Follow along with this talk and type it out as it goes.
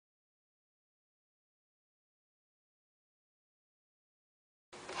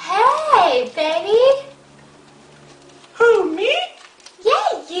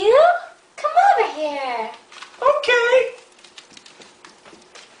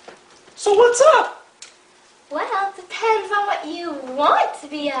So what's up? Well, it depends on what you want to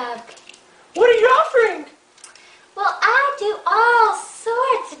be up. What are you offering? Well, I do all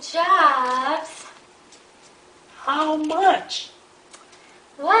sorts of jobs. How much?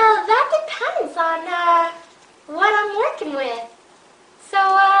 Well, that depends on what I'm working with. So,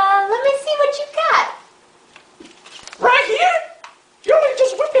 let me see what you got. Right here? You only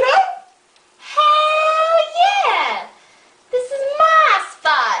just whip it out? Hell yeah! This is my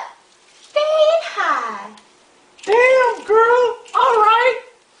spot. Staying high. Damn, girl. All right.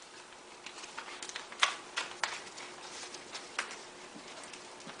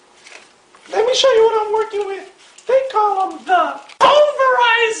 Let me show you what I'm working with. They call them the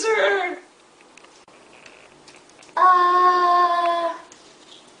Pulverizer.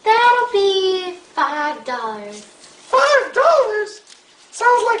 That'll be $5. $5?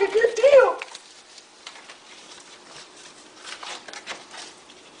 Sounds like a good deal.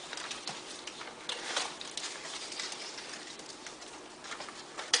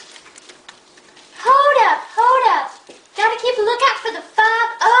 Hold up. Gotta keep a lookout for the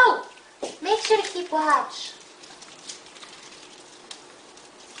 5-0. Make sure to keep watch.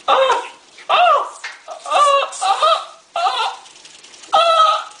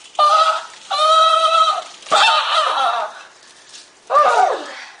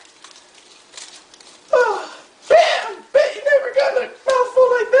 Bam! Bet you never got a mouthful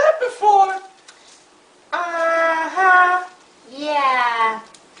like that before. Uh-huh.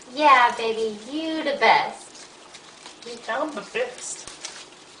 Yeah, baby, you the best. I'm the best.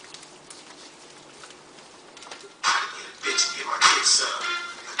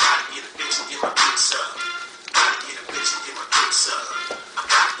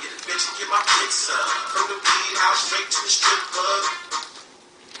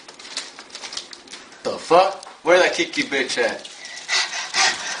 The fuck? Where that Kiki bitch at?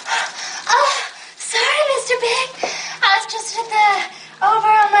 Oh, sorry, Mr. Big. I was just over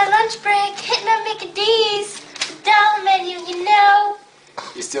on my lunch break, hitting up Mickey D's. The dollar menu, you know.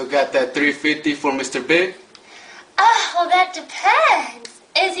 You still got that $3.50 for Mr. Big? Oh, well, that depends.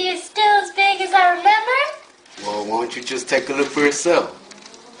 Is he still as big as I remember? Well, why don't you just take a look for yourself?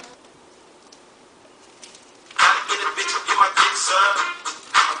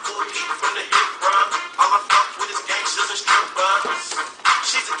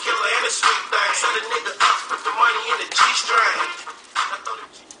 She's a killer and a sweet thing. So the nigga up, put the money in the G-string.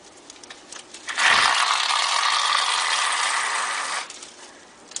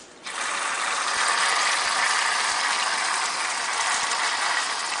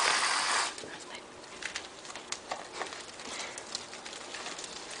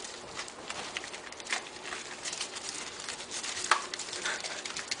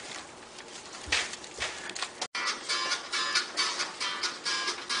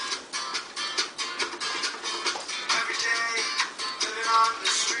 On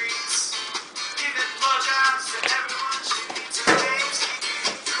the streets, giving blowjobs to everyone she meets. Her name's Kiki.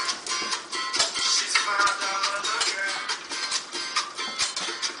 She's a $5 hooker.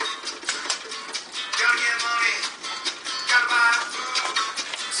 Gotta get money, gotta buy food.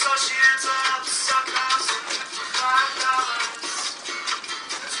 So she ends up sucking off some food for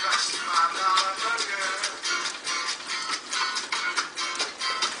 $5. That's right, she's a $5 hooker.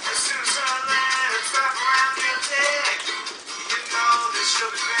 As soon as her legs wrap around your dick,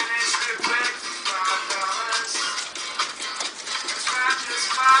 she'll be finished real quick for $5. That's right, just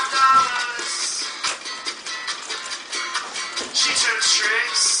 $5. She turns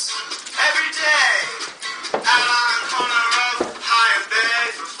tricks every day out on the corner of High and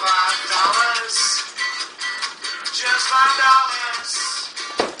Bay for $5. Just $5.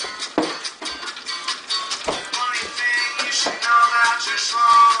 Funny thing, you should know that you're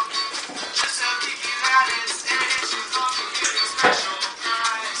strong. Just tell Kiki that it's she's on for getting special.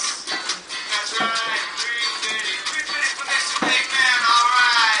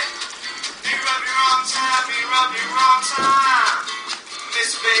 Wrong time.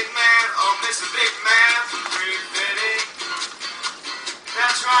 Miss Big Man, oh Miss Big Man for $3.50.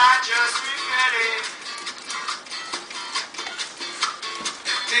 That's right, just $3.50.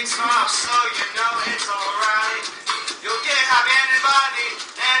 If things come up slow, you know it's alright. You'll get happy anybody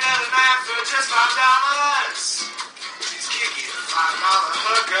and other man for just $5. She's Kiki, the $5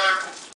 hooker.